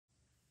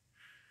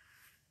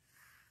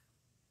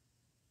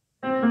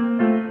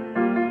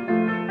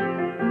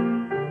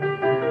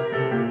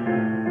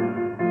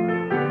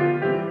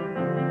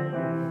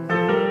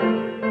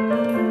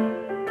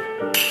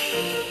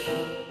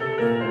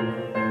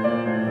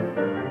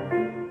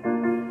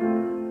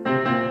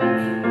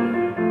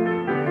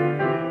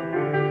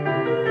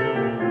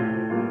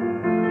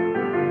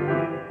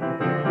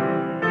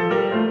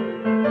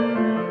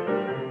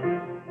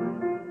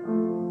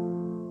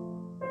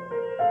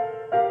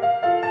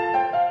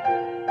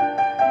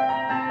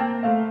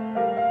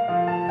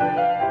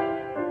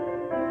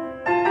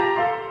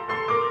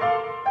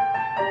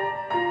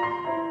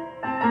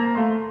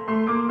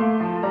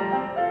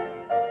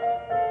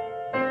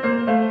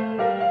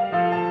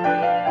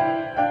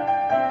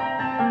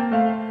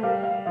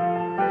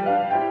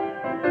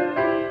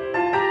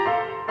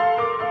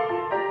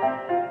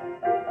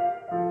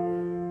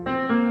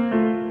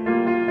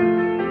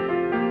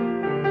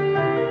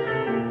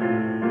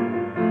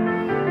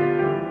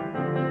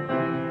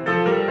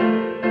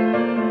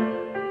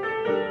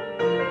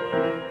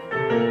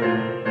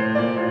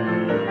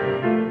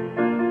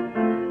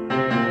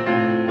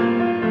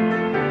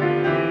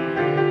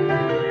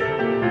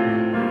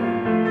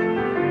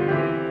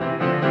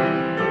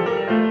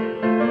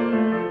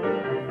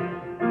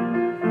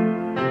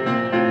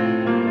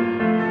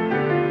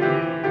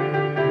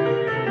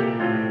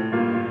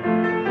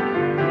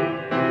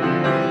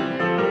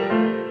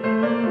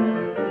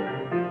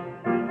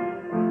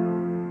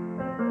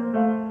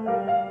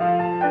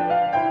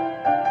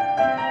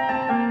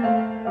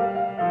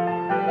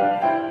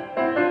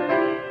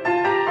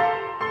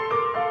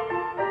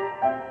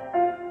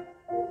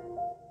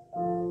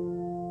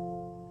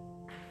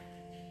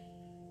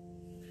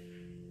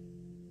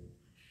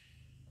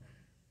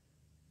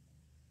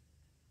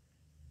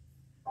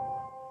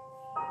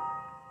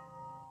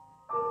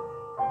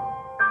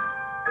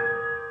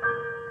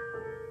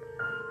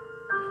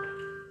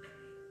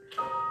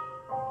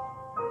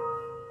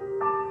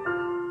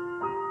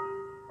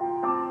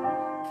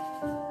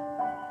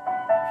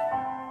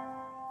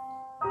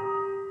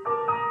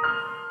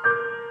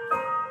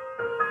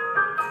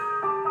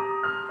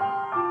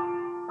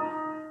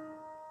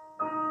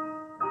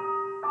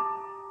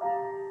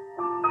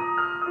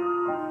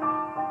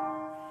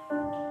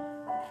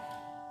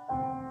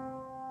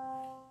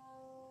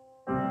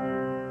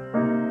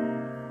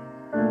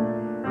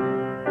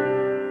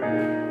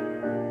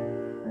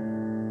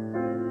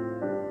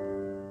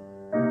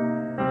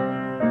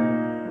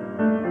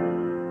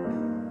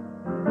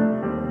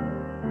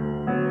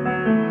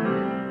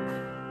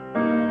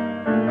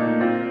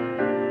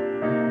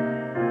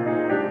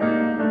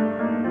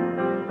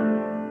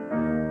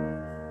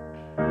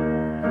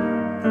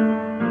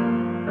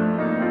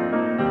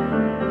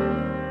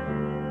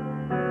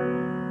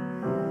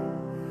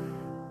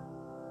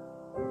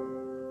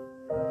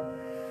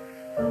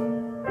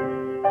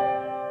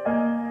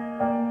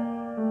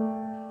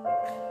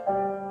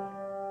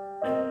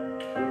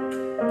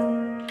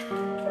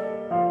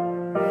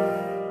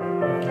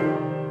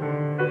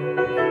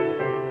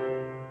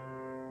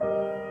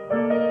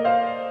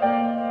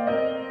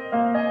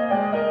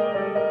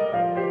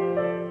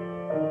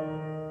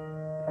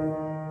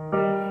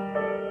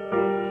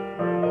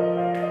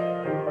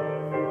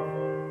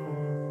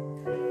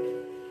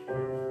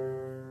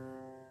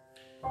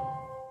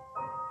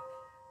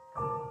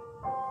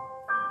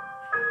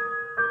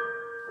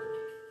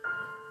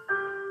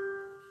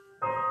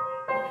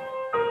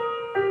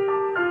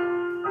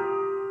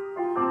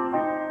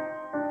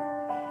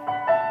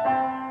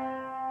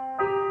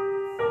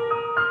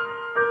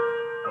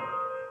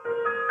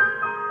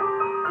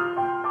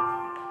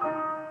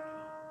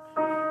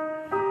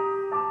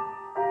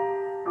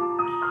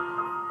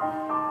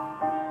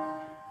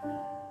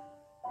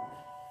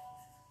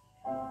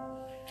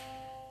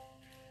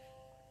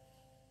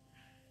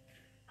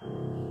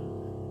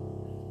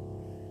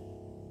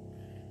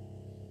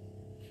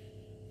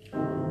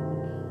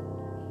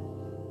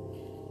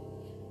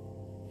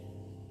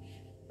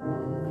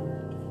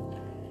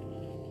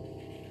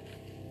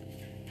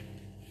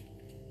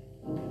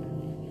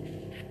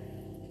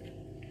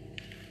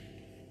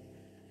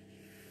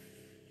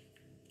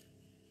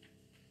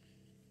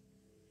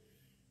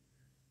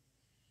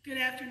Good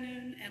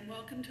afternoon and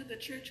welcome to the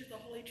Church of the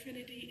Holy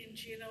Trinity in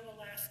Juneau,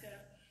 Alaska,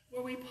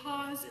 where we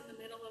pause in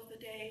the middle of the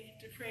day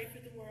to pray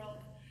for the world,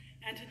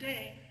 and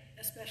today,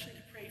 especially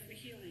to pray for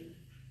healing.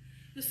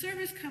 The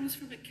service comes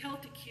from a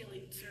Celtic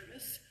healing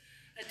service,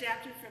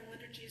 adapted from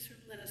liturgies from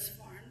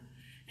Lindisfarne,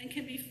 and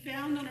can be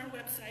found on our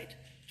website,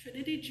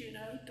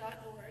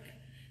 trinityjuneau.org.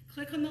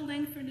 Click on the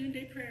link for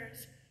noonday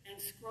prayers and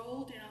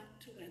scroll down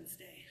to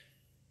Wednesday.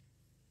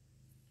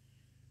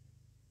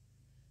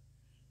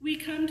 We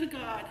come to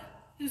God,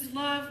 whose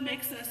love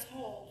makes us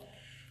whole.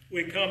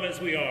 We come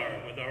as we are,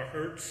 with our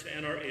hurts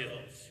and our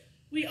ills.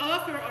 We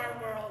offer our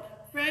world,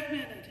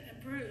 fragmented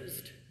and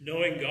bruised,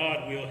 knowing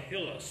God will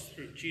heal us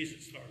through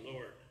Jesus our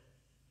Lord.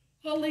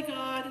 Holy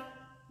God,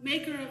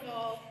 maker of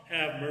all,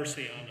 have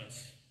mercy on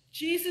us.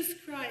 Jesus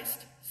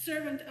Christ,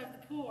 servant of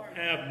the poor,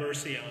 have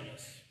mercy on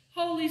us.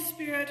 Holy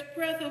Spirit,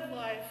 breath of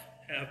life,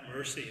 have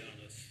mercy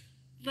on us.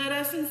 Let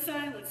us in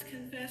silence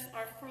confess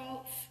our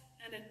faults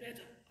and admit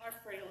our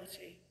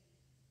frailty.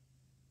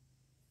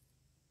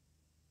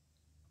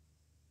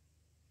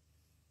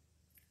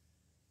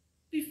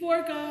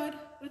 Before God,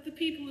 with the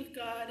people of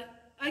God,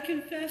 I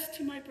confess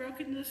to my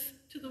brokenness,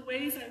 to the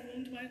ways I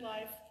wound my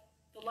life,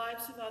 the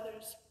lives of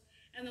others,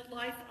 and the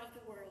life of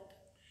the world.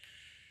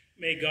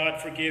 May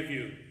God forgive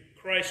you,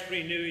 Christ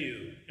renew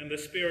you, and the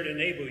Spirit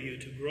enable you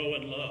to grow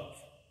in love.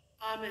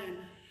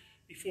 Amen.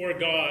 Before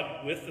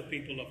God, with the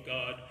people of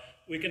God,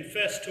 we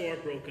confess to our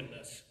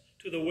brokenness,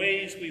 to the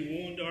ways we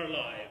wound our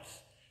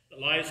lives, the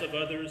lives of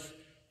others,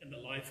 and the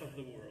life of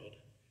the world.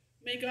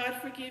 May God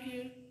forgive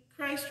you,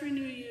 Christ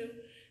renew you,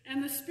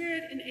 and the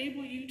Spirit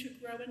enable you to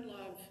grow in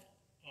love.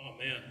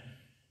 Amen.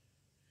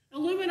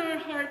 Illumine our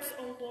hearts,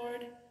 O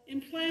Lord.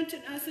 Implant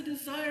in us a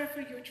desire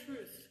for your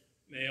truth.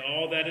 May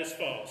all that is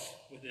false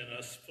within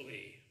us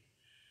flee.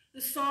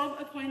 The psalm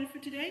appointed for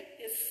today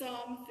is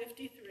Psalm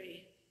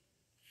 53.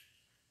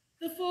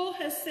 The fool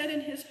has said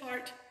in his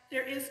heart,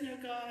 there is no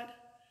God.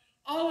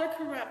 All are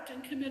corrupt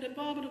and commit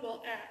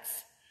abominable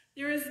acts.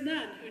 There is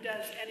none who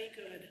does any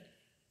good.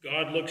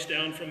 God looks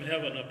down from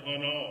heaven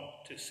upon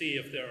all to see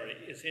if there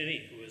is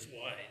any who is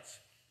wise,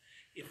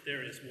 if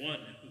there is one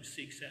who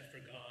seeks after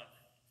God.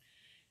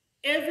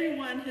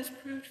 Everyone has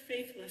proved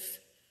faithless.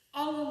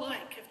 All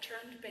alike have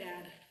turned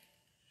bad.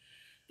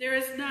 There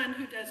is none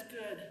who does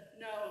good,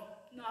 no,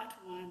 not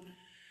one.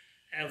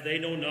 Have they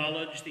no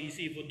knowledge, these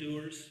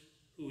evildoers,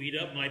 who eat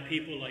up my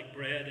people like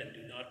bread and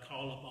do not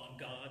call upon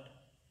God?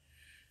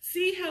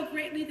 See how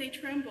greatly they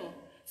tremble,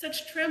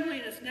 such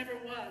trembling as never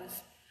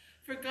was.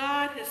 For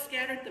God has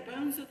scattered the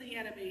bones of the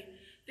enemy.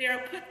 They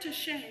are put to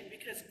shame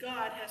because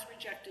God has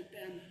rejected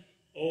them.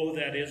 Oh,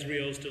 that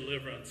Israel's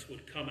deliverance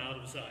would come out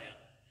of Zion.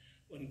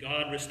 When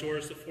God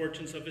restores the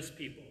fortunes of his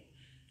people,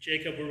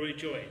 Jacob will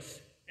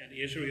rejoice and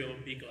Israel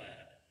will be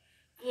glad.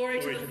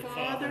 Glory to the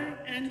Father,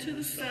 and to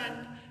the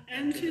Son,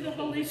 and to the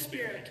Holy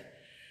Spirit,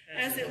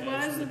 as it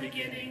was in the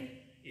beginning,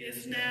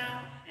 is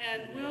now,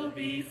 and will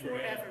be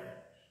forever.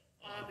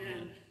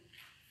 Amen.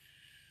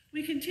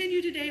 We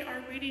continue today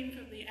our reading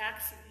from the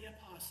Acts of the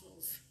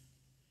Apostles.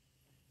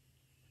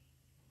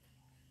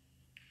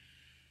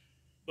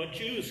 But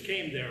Jews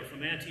came there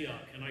from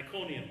Antioch and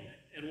Iconium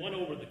and won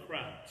over the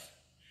crowds.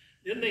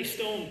 Then they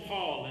stoned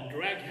Paul and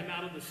dragged him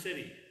out of the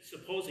city,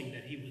 supposing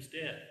that he was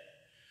dead.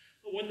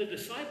 But when the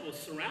disciples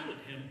surrounded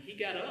him, he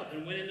got up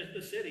and went into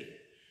the city.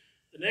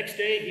 The next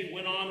day he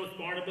went on with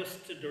Barnabas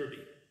to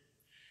Derbe.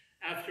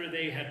 After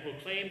they had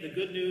proclaimed the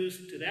good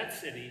news to that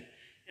city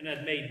and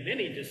had made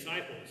many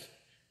disciples,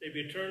 they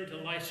returned to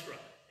Lystra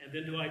and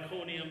then to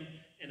Iconium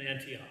and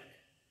Antioch.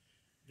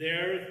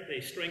 There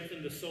they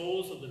strengthened the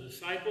souls of the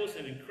disciples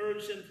and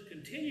encouraged them to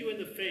continue in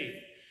the faith,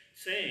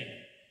 saying,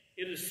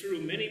 it is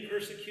through many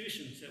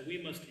persecutions that we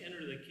must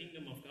enter the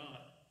kingdom of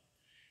God.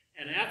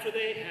 And after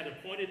they had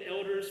appointed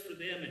elders for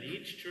them in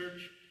each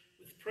church,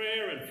 with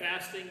prayer and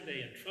fasting,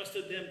 they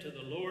entrusted them to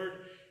the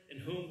Lord in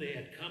whom they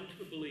had come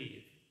to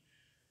believe.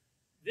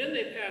 Then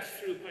they passed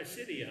through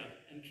Pisidia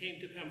and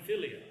came to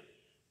Pamphylia.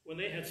 When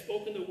they had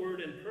spoken the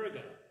word in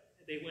Perga,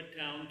 they went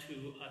down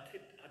to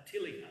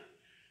Attalia.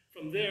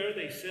 From there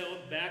they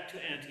sailed back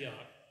to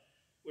Antioch,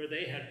 where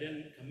they had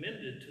been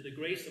commended to the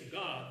grace of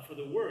God for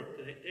the work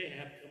that they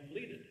had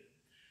completed.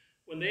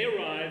 When they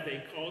arrived,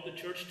 they called the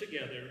church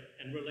together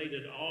and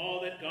related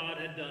all that God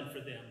had done for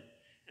them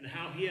and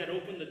how he had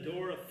opened the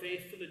door of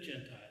faith for the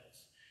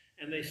Gentiles.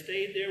 And they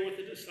stayed there with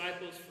the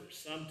disciples for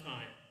some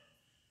time.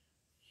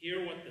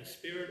 Hear what the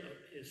Spirit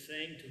is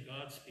saying to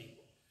God's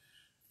people.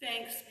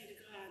 Thanks be to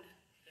God.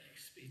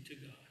 Thanks be to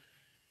God.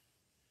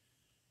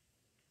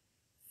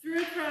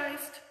 Through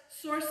Christ,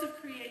 source of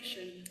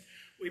creation,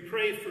 we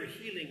pray for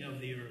healing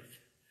of the earth.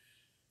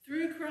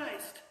 Through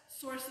Christ,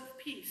 source of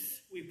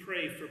peace, we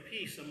pray for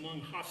peace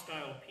among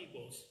hostile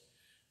peoples.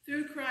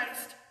 Through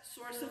Christ,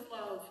 source of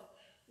love,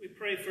 we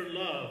pray for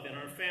love in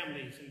our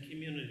families and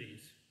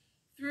communities.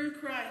 Through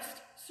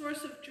Christ,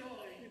 source of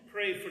joy, we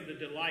pray for the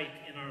delight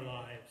in our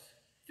lives.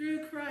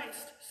 Through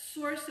Christ,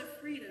 source of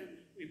freedom,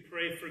 we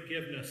pray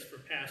forgiveness for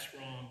past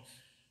wrongs.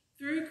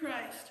 Through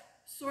Christ,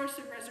 source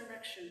of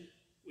resurrection,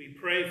 We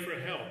pray for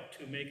help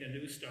to make a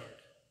new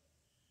start.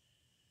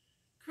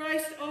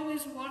 Christ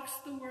always walks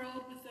the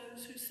world with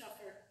those who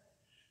suffer.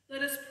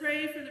 Let us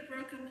pray for the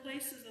broken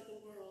places of the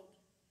world.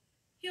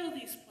 Heal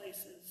these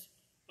places.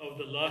 Of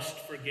the lust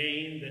for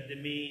gain that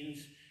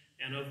demeans,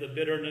 and of the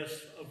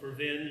bitterness of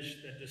revenge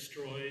that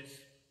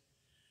destroys.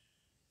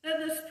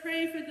 Let us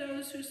pray for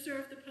those who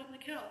serve the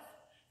public health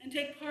and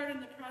take part in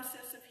the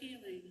process of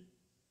healing.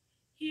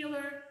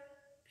 Healer,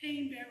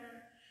 pain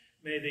bearer,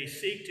 may they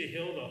seek to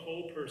heal the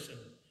whole person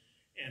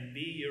and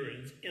be your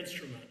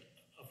instrument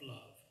of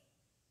love.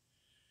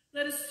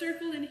 Let us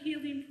circle in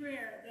healing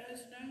prayer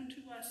those known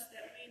to us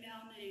that we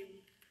now name.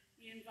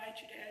 We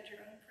invite you to add your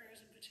own prayers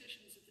and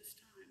petitions at this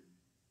time.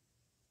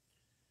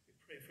 We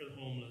pray for the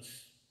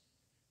homeless,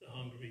 the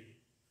hungry,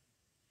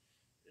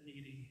 the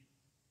needy.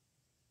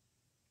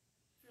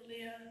 For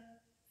Leah,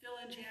 Phil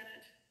and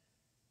Janet,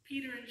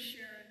 Peter and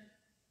Sharon.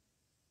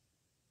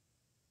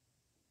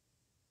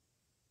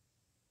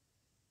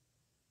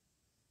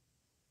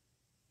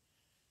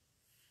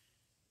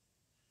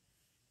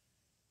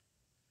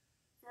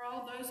 For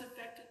all those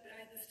affected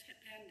by this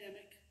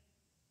pandemic.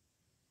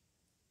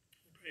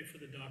 We pray for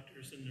the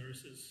doctors and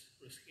nurses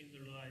risking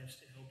their lives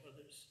to help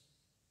others.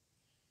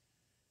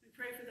 We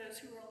pray for those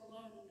who are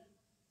alone,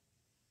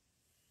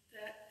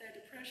 that their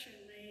depression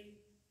may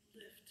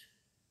lift.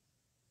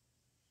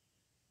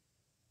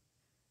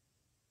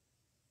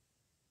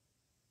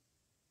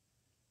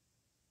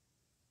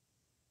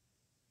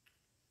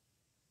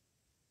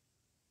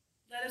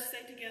 Let us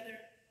say together,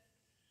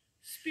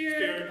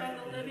 Spirit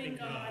of the living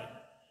God,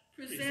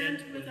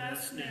 present with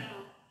us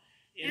now,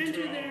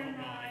 enter their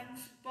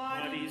minds,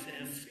 bodies,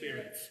 and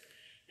spirits,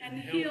 and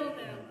heal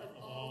them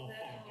of all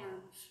that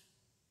harms.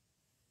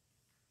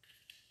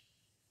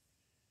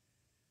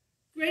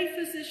 Great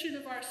physician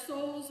of our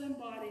souls and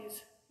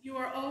bodies, you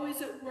are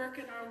always at work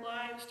in our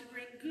lives to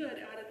bring good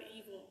out of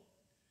evil.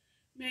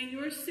 May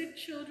your sick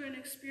children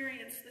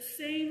experience the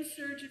same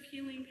surge of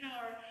healing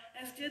power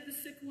as did the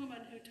sick woman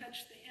who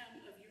touched the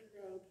hem of your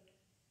robe.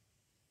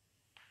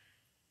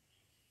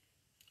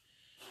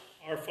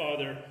 Our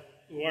Father,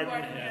 who art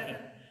in heaven,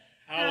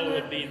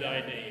 hallowed be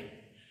thy name.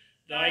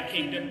 Thy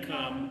kingdom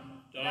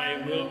come,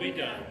 thy will be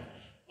done,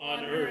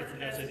 on earth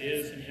as it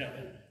is in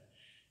heaven.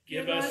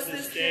 Give us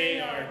this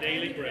day our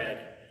daily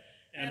bread,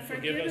 and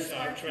forgive us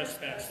our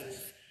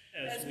trespasses,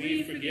 as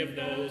we forgive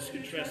those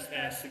who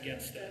trespass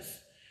against us.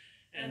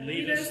 And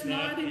lead us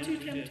not into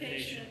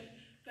temptation,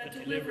 but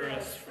deliver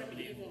us from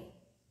evil.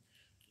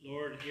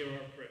 Lord, hear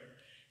our prayer.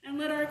 And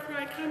let our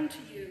cry come to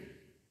you.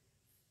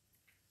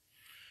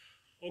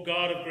 O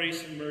God of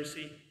grace and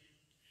mercy,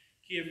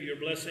 give your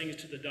blessings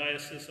to the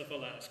Diocese of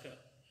Alaska.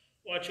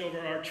 Watch over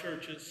our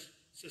churches,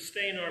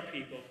 sustain our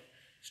people,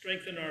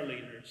 strengthen our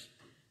leaders.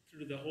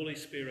 Through the Holy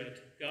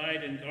Spirit,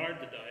 guide and guard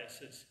the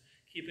diocese,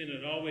 keeping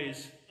it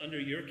always under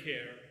your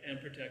care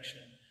and protection.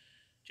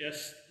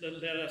 Just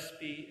let us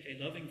be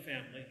a loving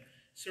family,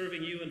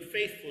 serving you in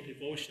faithful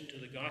devotion to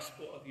the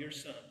gospel of your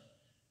Son,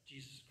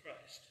 Jesus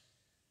Christ.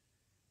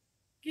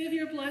 Give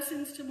your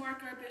blessings to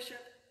Mark, our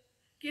bishop.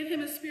 Give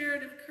him a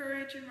spirit of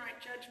courage and right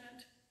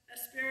judgment, a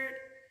spirit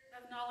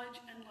of knowledge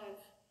and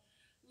love.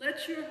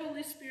 Let your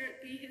Holy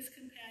Spirit be his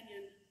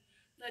companion.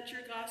 Let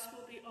your gospel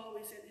be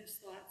always in his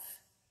thoughts.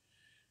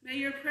 May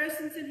your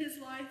presence in his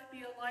life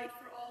be a light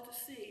for all to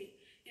see,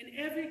 in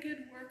every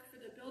good work for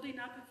the building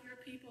up of your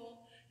people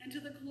and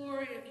to the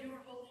glory of your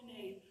holy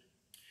name.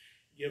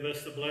 Give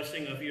us the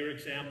blessing of your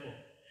example.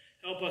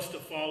 Help us to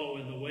follow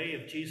in the way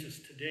of Jesus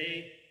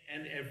today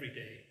and every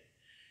day.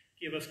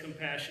 Give us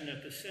compassion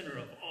at the center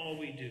of all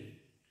we do.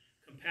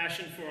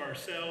 Compassion for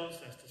ourselves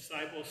as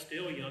disciples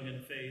still young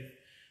in faith.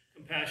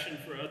 Compassion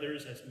for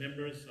others as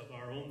members of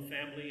our own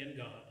family and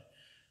God.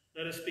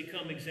 Let us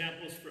become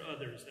examples for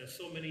others, as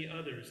so many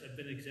others have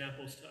been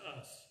examples to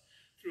us,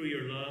 through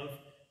your love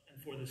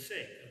and for the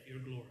sake of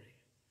your glory.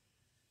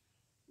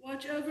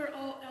 Watch over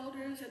all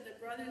elders and the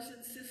brothers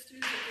and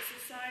sisters of the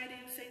Society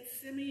of St.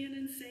 Simeon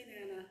and St.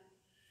 Anna.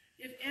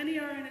 If any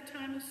are in a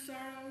time of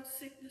sorrow,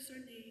 sickness, or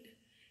need,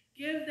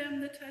 give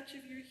them the touch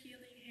of your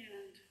healing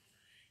hand.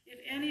 If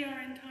any are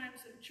in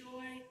times of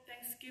joy,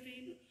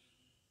 thanksgiving,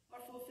 or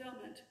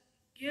fulfillment,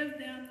 give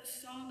them the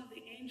song of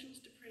the angels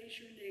to praise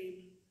your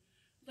name.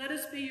 Let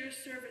us be your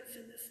servants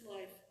in this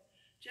life,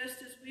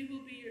 just as we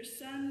will be your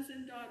sons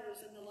and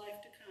daughters in the life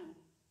to come.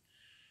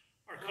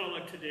 Our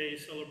collect today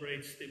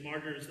celebrates the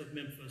martyrs of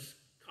Memphis,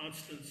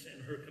 Constance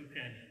and her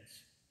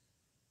companions.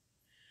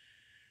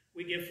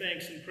 We give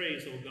thanks and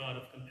praise, O God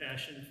of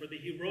compassion, for the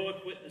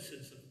heroic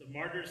witnesses of the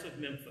martyrs of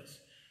Memphis,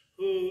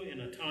 who,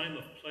 in a time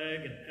of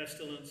plague and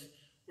pestilence,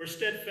 were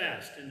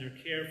steadfast in their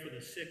care for the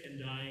sick and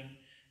dying,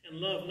 and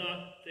loved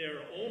not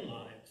their own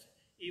lives,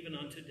 even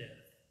unto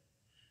death.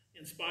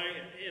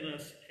 Inspire in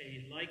us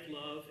a like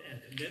love and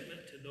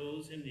commitment to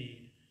those in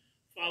need,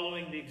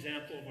 following the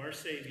example of our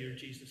Savior,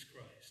 Jesus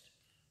Christ,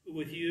 who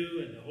with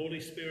you and the Holy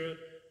Spirit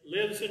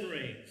lives and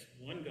reigns,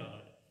 one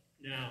God,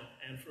 now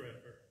and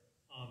forever.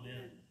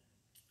 Amen.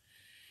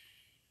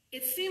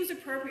 It seems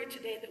appropriate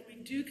today that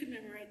we do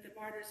commemorate the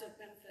martyrs of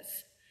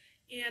Memphis.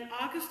 In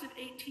August of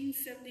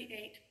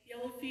 1878,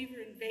 yellow fever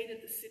invaded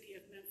the city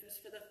of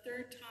Memphis for the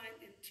third time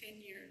in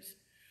 10 years.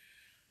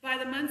 By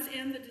the month's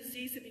end, the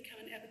disease had become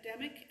an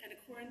epidemic and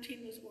a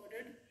quarantine was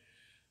ordered.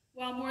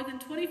 While more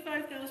than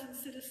 25,000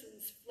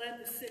 citizens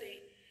fled the city,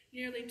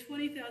 nearly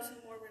 20,000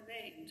 more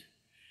remained.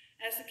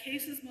 As the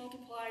cases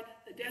multiplied,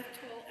 the death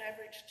toll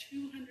averaged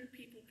 200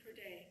 people per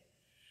day.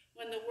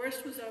 When the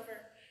worst was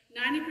over,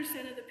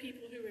 90% of the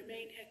people who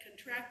remained had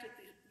contracted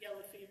the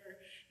yellow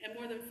fever, and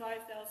more than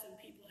 5,000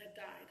 people had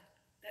died.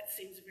 That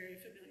seems very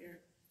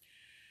familiar.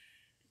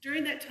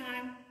 During that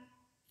time,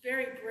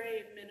 very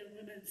brave men and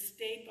women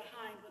stayed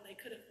behind when they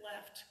could have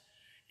left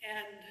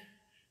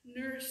and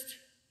nursed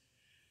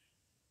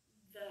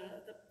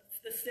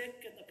the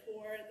sick and the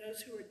poor and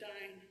those who were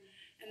dying.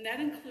 And that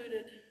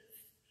included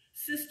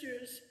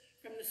sisters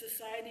from the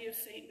Society of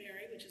St.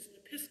 Mary, which is an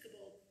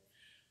Episcopal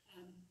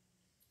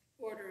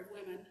order of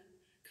women,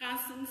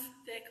 Constance,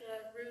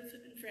 Thecla, Ruth,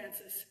 and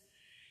Frances,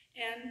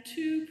 and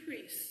 2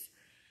 priests,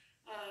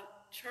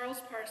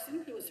 Charles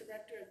Parson, who was the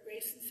rector of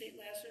Grace and St.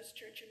 Lazarus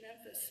Church in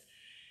Memphis,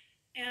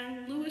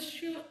 and Louis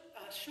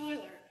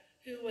Schuyler,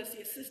 who was the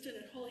assistant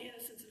at Holy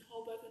Innocents in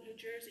Hoboken, New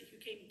Jersey, who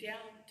came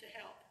down to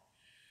help.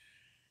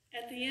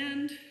 At the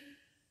end,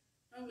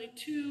 only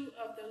 2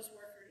 of those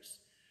workers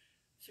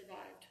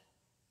survived.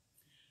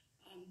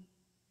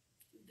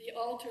 The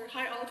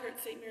high altar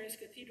at St. Mary's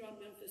Cathedral in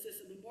Memphis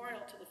is a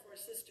memorial to the 4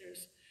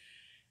 sisters,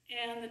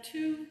 and the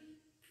 2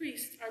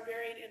 priests are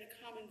buried in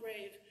a common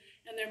grave,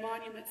 and their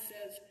monument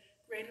says,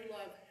 "Greater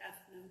love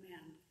hath no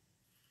man."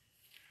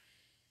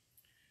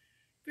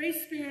 Great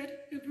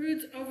Spirit, who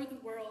broods over the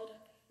world,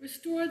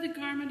 restore the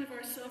garment of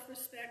our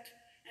self-respect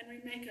and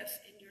remake us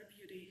in your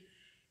beauty.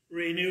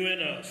 Renew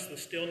in us the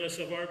stillness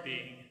of our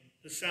being,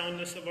 the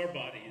soundness of our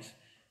bodies,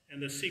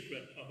 and the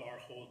secret of our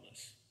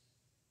wholeness.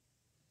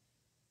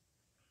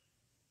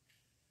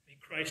 May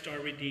Christ our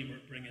Redeemer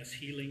bring us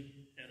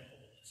healing and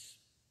wholeness.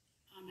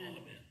 Amen.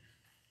 Amen.